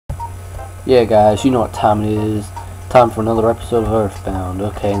Yeah guys, you know what time it is. Time for another episode of Earthbound.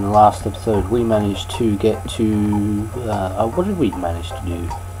 Okay, in the last episode we managed to get to... what did we manage to do?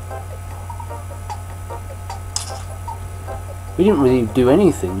 We didn't really do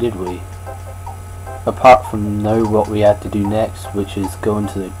anything, did we? Apart from know what we had to do next, which is go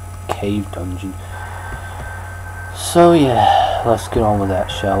into the cave dungeon. So yeah, let's get on with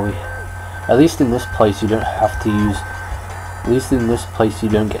that, shall we? At least in this place you don't have to use... At least in this place you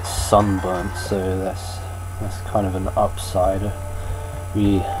don't get sunburnt, so that's kind of an upside.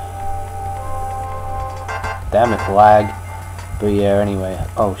 Damn it, lag. But yeah, anyway.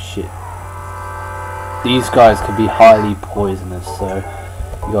 Oh shit. These guys could be highly poisonous, so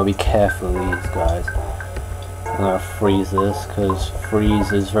you gotta be careful of these guys. I'm gonna freeze this, because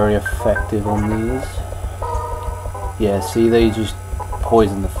freeze is very effective on these. Yeah, see, they just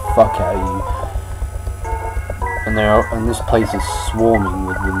poison the fuck out of you. And this place is swarming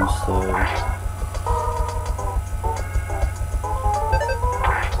with them, so...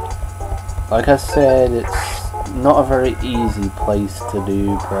 Like I said, it's not a very easy place to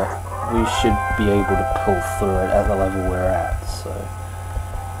do, but we should be able to pull through it at the level we're at, so...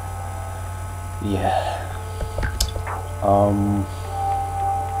 Yeah.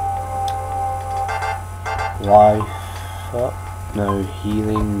 Life up? No,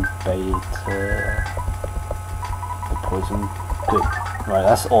 healing, beta... Poison. Good. Right,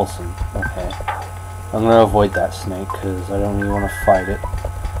 that's awesome. Okay. I'm gonna avoid that snake because I don't really want to fight it.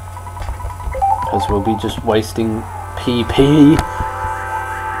 Because we'll be just wasting PP.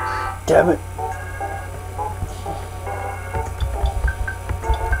 Damn it.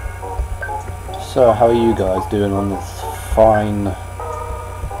 So, how are you guys doing on this fine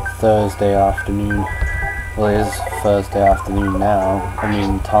Thursday afternoon? Well, it is Thursday afternoon now. I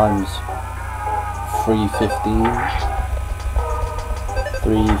mean, time's 3:15.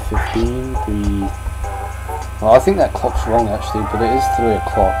 3:15, well, I think that clock's wrong actually, but it is 3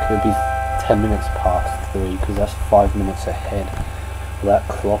 o'clock. It'll be 10 minutes past 3, because that's 5 minutes ahead. Well, that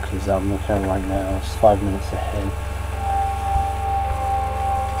clock is, I'm looking at right now, it's 5 minutes ahead.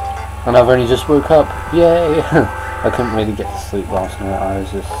 And I've only just woke up, yay! I couldn't really get to sleep last night, I was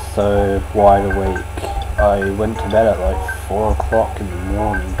just so wide awake. I went to bed at like 4 o'clock in the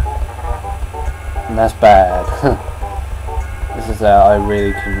morning. And that's bad. This is how I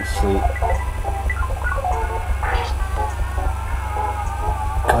really couldn't sleep.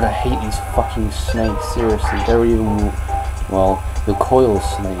 God, I hate these fucking snakes, seriously. They're even... Well, the coil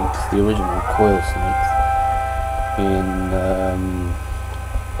snakes, the original coil snakes, in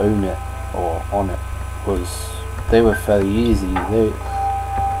Own It, or On It, they were fairly easy.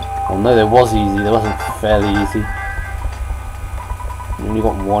 Well, no, there was easy, there wasn't fairly easy. You only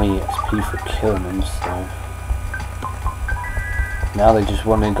got 1 EXP for killing them, so... Now they just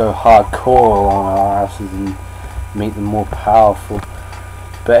want to go hardcore on our asses and make them more powerful.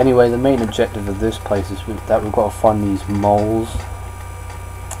 But anyway, the main objective of this place is that we've got to find these moles.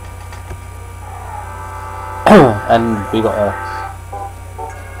 And we got to...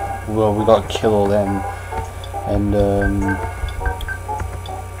 Well, we got to kill all them. And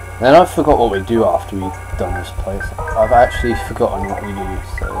then I forgot what we do after we've done this place. I've actually forgotten what we do,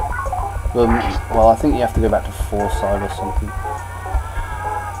 so... well, I think you have to go back to Foresight or something.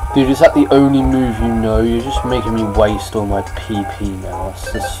 Dude, is that the only move you know? You're just making me waste all my PP now.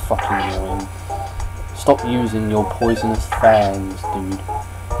 That's just fucking annoying. Stop using your poisonous fangs, dude.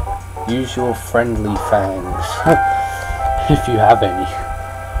 Use your friendly fangs. If you have any.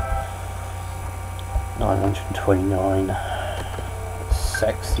 929.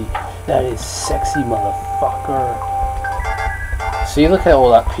 Sexy. That is sexy, motherfucker. See, look at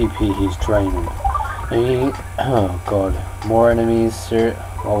all that PP he's draining. Oh god. More enemies, sir.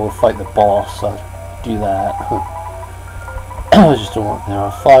 Well, we'll fight the boss, I'll do that. I just don't want... There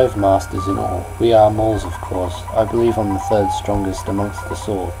are 5 masters in all. We are moles, of course. I believe I'm the 3rd strongest amongst us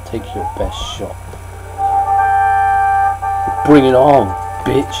all. Take your best shot. Bring it on,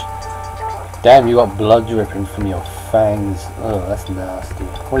 bitch! Damn, you got blood dripping from your fangs. Oh, that's nasty.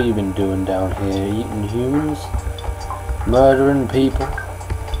 What have you been doing down here? Eating humans? Murdering people?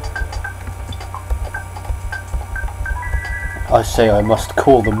 I say I must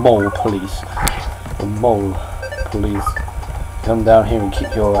call the mole police. The mole police. Come down here and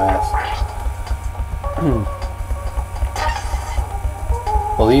kick your ass.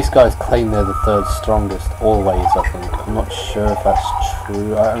 Well, these guys claim they're the 3rd strongest, always, I think. I'm not sure if that's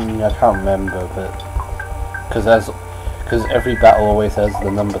true. I mean, I can't remember, but... Because every battle always has the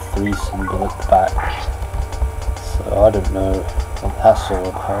number 3 symbol at the back. So I don't know what that's all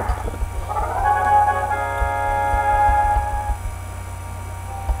about, but...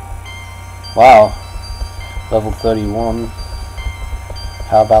 Wow, level 31.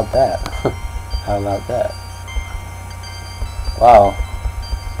 How about that? How about that? Wow,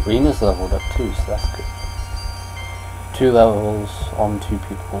 Rena's leveled up too, so that's good. 2 levels on 2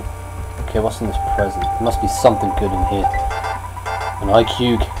 people. Okay, what's in this present? There must be something good in here. An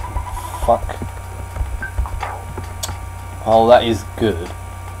IQ. Fuck. Oh, that is good.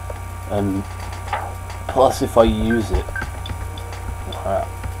 And plus, if I use it, alright,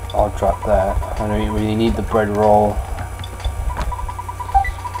 I'll drop that. I don't really need the bread roll.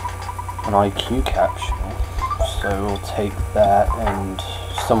 An IQ capsule. So we'll take that, and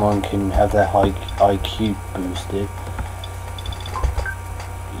someone can have their high IQ boosted.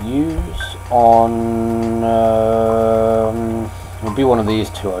 Use on it'll be one of these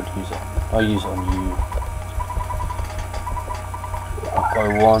two. I'll use it on you. By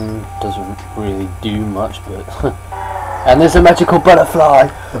one doesn't really do much, but and there's a magical butterfly.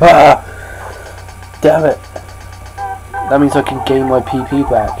 Ah! Damn it! That means I can gain my PP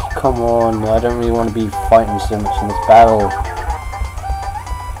back. Come on, I don't really want to be fighting so much in this battle,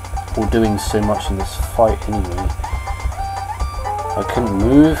 or doing so much in this fight anyway. I couldn't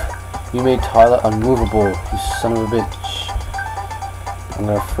move. You made Tyler unmovable, you son of a bitch. I'm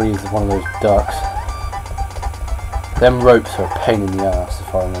gonna freeze one of those ducks. Them ropes are a pain in the ass,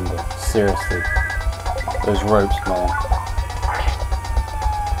 if I remember. Seriously. Those ropes, man.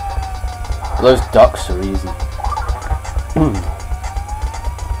 Those ducks are easy.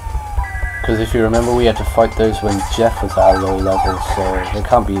 Because if you remember, we had to fight those when Jeff was at a low level, so they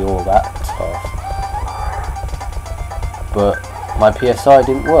can't be all that tough. But my PSI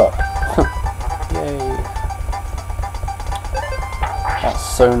didn't work. Yay. That's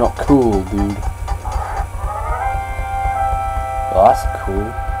so not cool, dude. Well, that's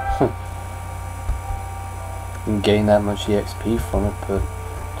cool. You can gain that much EXP from it, but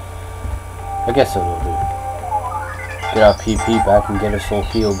I guess it'll do. Get our PP back and get us all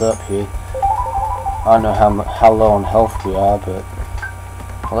healed up here. I don't know how low on health we are, but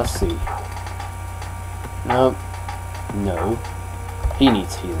let's see. Nope. No. He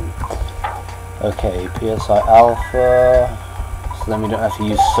needs healing. Okay, PSI Alpha. So then we don't have to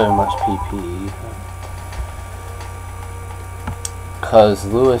use so much PP. Because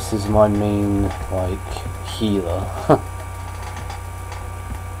Lewis is my main, like, healer.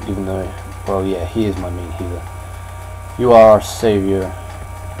 Even though, well, yeah, he is my main healer. You are our savior.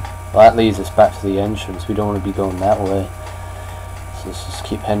 Well, that leads us back to the entrance. We don't want to be going that way. So let's just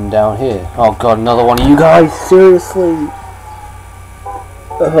keep heading down here. Oh god, another one of you guys! Seriously!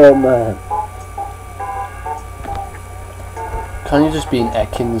 Oh man. Can't you just be in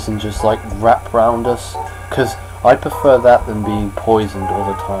Ekans and just like wrap round us? Because I prefer that than being poisoned all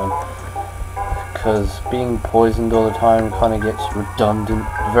the time. Because being poisoned all the time kind of gets redundant,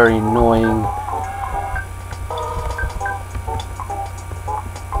 very annoying.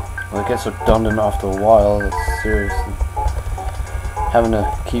 Well, it gets redundant after a while, seriously. Having to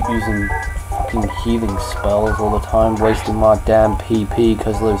keep using fucking healing spells all the time, wasting my damn PP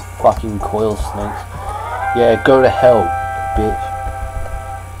because of those fucking coil snakes. Yeah, go to hell, bitch.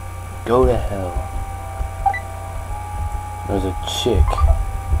 Go to hell. There's a chick.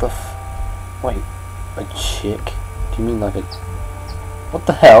 Wait, a chick? Do you mean like a... What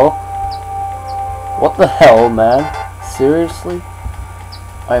the hell? What the hell, man? Seriously?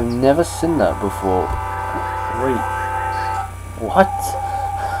 I've never seen that before. Wait. What?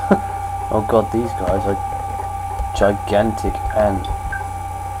 Oh god, these guys are gigantic, and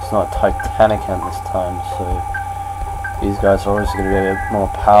it's not a Titanic ant this time, so these guys are always going to be a bit more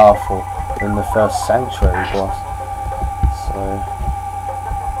powerful than the first Sanctuary boss. So,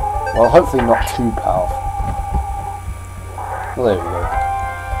 well, hopefully not too powerful. Well, there we go.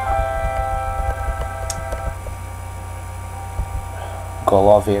 Got a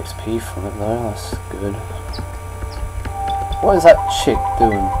lot of EXP from it though, that's good. What is that chick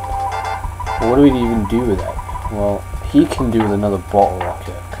doing? What do we even do with that? Well, he can do with another bottle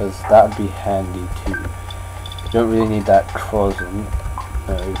rocket, because that would be handy too. You don't really need that Crozon.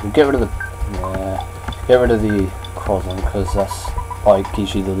 No, we'll get rid of the... Yeah, get rid of the Crozon, because that's like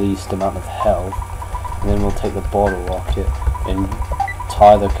gives you the least amount of health. And then we'll take the bottle rocket, and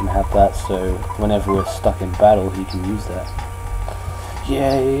Tyler can have that, so whenever we're stuck in battle, he can use that.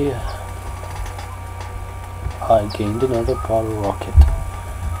 Yay! I gained another bottle rocket.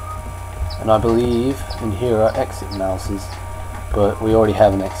 And I believe in here are exit mouses, but we already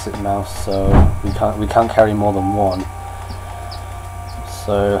have an exit mouse, so we can't carry more than one.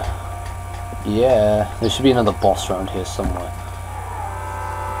 So yeah, there should be another boss around here somewhere.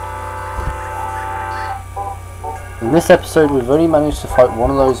 In this episode, we've only managed to fight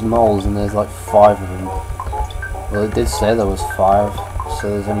one of those moles, and there's like 5 of them. Well, it did say there was 5, so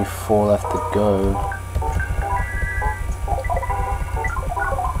there's only 4 left to go.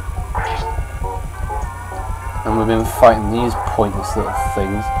 And we've been fighting these pointless little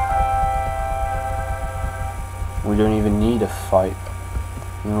things. We don't even need a fight.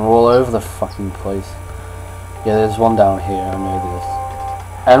 And we're all over the fucking place. Yeah, there's one down here, I know this.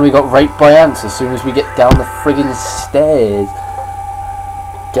 And we got raped by ants as soon as we get down the friggin' stairs.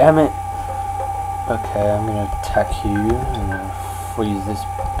 Damn it. Okay, I'm gonna attack you, and I'll freeze this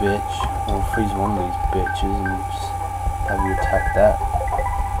bitch. I'll freeze one of these bitches and just have you attack that.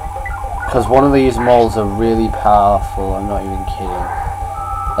 Because one of these moles are really powerful, I'm not even kidding.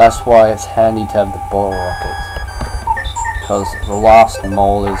 That's why it's handy to have the bottle rockets. Because the last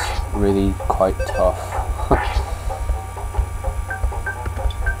mole is really quite tough.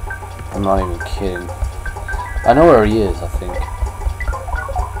 I'm not even kidding. I know where he is, I think.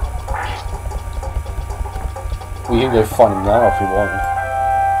 We can go find him now if we want.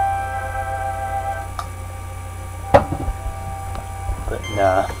 But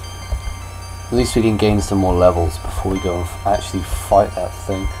nah. At least we can gain some more levels before we go and actually fight that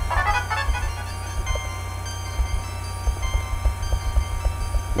thing.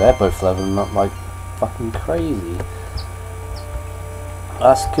 They're both leveling up like fucking crazy.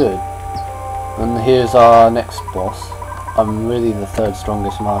 That's good. And here's our next boss. I'm really the 3rd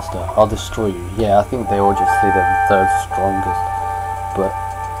strongest master. I'll destroy you. Yeah, I think they all just say they're the 3rd strongest. But...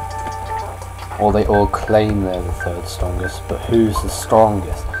 or they all claim they're the 3rd strongest. But who's the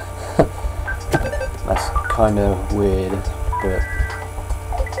strongest? That's kind of weird. But...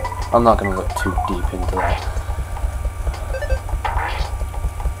 I'm not going to look too deep into that.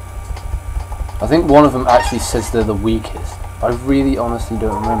 I think one of them actually says they're the weakest. I really honestly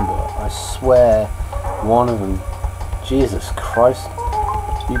don't remember. I swear one of them... Jesus Christ.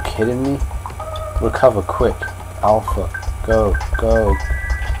 Are you kidding me? Recover quick. Alpha. Go. Go.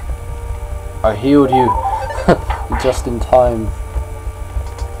 I healed you. Just in time.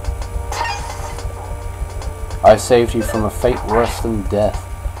 I saved you from a fate worse than death.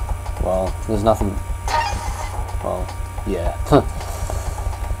 Well, there's nothing... well, yeah.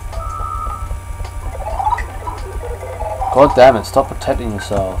 God damn it, stop protecting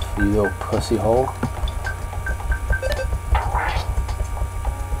yourself, you little pussy hole.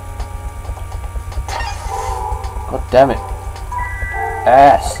 God damn it.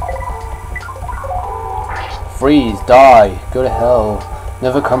 Ass. Freeze, die, go to hell,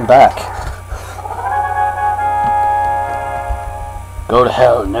 never come back. Go to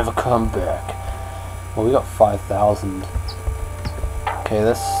hell, never come back. Well, we got 5,000. Okay,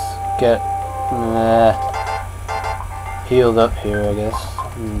 let's get... healed up here, I guess.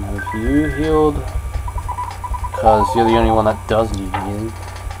 Have you healed? Because you're the only one that does need healing.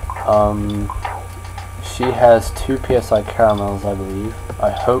 She has 2 PSI caramels, I believe.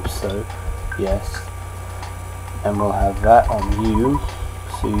 I hope so. Yes. And we'll have that on you.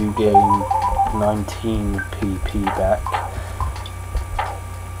 So you gain 19 PP back.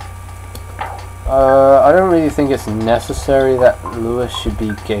 I don't really think it's necessary that Lewis should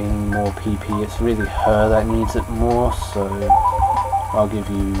be gaining more PP. It's really her that needs it more, so I'll give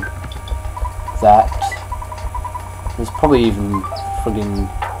you that. There's probably even friggin',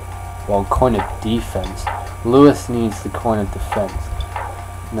 well, coin of defense. Lewis needs the coin of defense.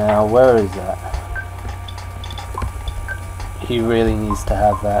 Now, where is that? He really needs to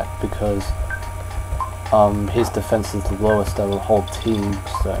have that because his defense is the lowest out of the whole team,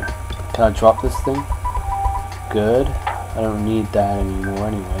 so... Can I drop this thing? Good. I don't need that anymore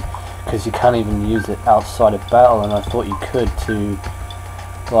anyway. Because you can't even use it outside of battle, and I thought you could to,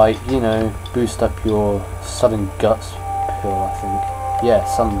 like, you know, boost up your sudden guts pill, I think. Yeah,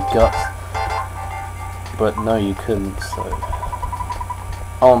 sudden guts. But no, you couldn't, so...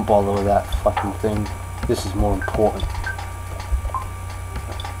 I won't bother with that fucking thing. This is more important.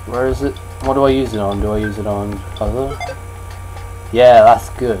 Where is it? What do I use it on? Do I use it on other? Yeah, that's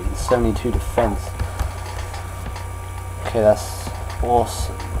good. 72 defense. Okay, that's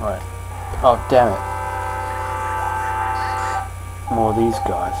awesome. Right. Oh, damn it. More of these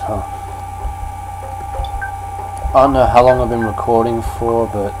guys, huh? I don't know how long I've been recording for,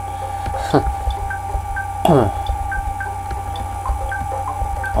 but...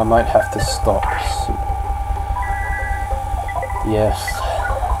 I might have to stop soon. Yes.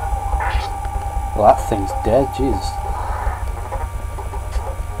 Well, that thing's dead, Jesus.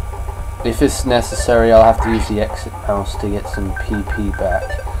 If it's necessary, I'll have to use the exit mouse to get some PP back.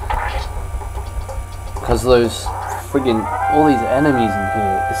 Because those friggin' all these enemies in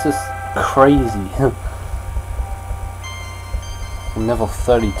here, it's just crazy. Level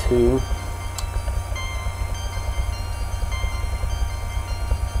 32.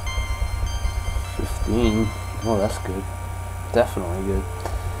 Oh, that's good. Definitely good.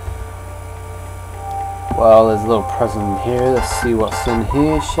 Well, there's a little present in here. Let's see what's in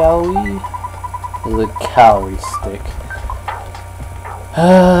here, shall we? There's a calorie stick.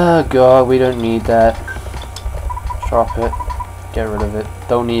 Ah, God, we don't need that. Drop it. Get rid of it.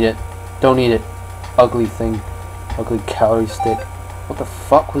 Don't need it. Don't need it. Ugly thing. Ugly calorie stick. What the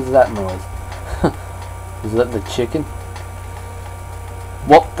fuck was that noise? Was that the chicken?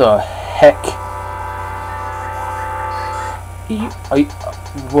 What the heck?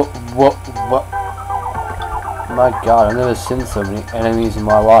 What? My God, I've never seen so many enemies in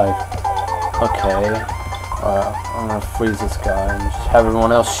my life. Okay. I'm gonna freeze this guy and just have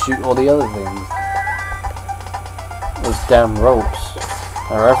everyone else shoot all the other things. Those damn ropes.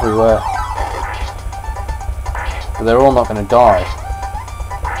 They're everywhere. But they're all not gonna die.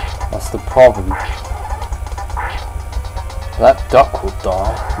 That's the problem. That duck will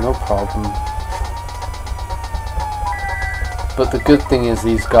die, no problem. But the good thing is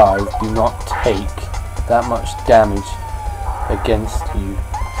these guys do not take that much damage against you.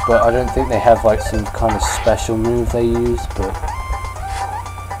 But I don't think they have like some kind of special move they use, but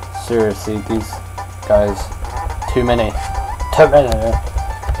seriously, these guys, too many. But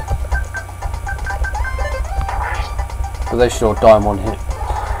they should all die in one hit.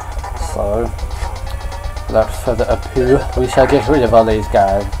 So, without further ado, we shall get rid of all these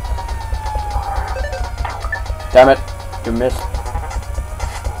guys. Damn it, you missed.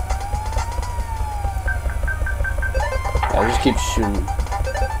 Yeah, just keep shooting.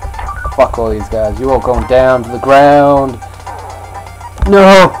 Fuck all these guys. You all going down to the ground.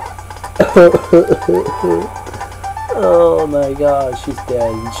 No! Oh my God, she's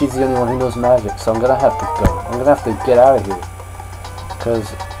dead. And she's the only one who knows magic, so I'm gonna have to go. I'm gonna have to get out of here.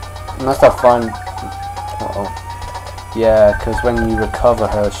 Because, unless I find... Uh-oh. Yeah, because when you recover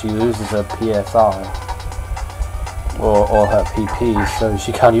her, she loses her PSI. Or her PP, so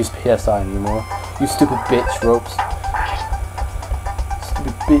she can't use PSI anymore. You stupid bitch, ropes.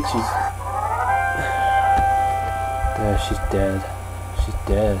 Stupid bitches. There, she's dead. She's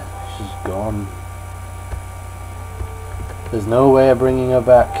dead. She's gone. There's no way of bringing her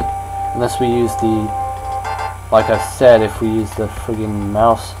back unless we use the, like I said, if we use the friggin'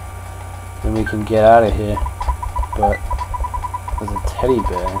 mouse, then we can get out of here. But there's a teddy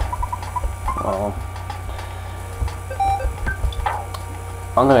bear. Well,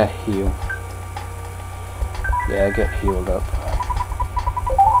 I'm gonna heal. Yeah, get healed up.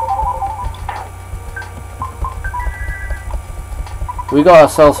 We got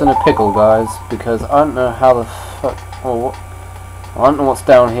ourselves in a pickle, guys, because I don't know how the fuck... Oh, I don't know what's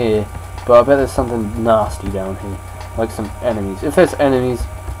down here, but I bet there's something nasty down here. Like some enemies. If there's enemies,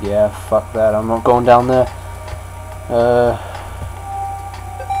 yeah, fuck that. I'm not going down there.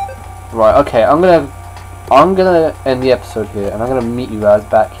 Right, okay, I'm gonna end the episode here, and I'm gonna meet you guys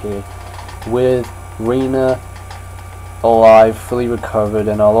back here with Rena alive, fully recovered,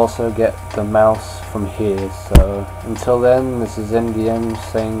 and I'll also get the mouse from here. So until then, this is NDM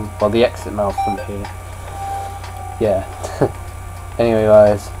saying, well, the exit mouse from here. Yeah. Anyway,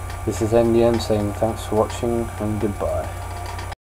 guys, this is NDM saying thanks for watching and goodbye.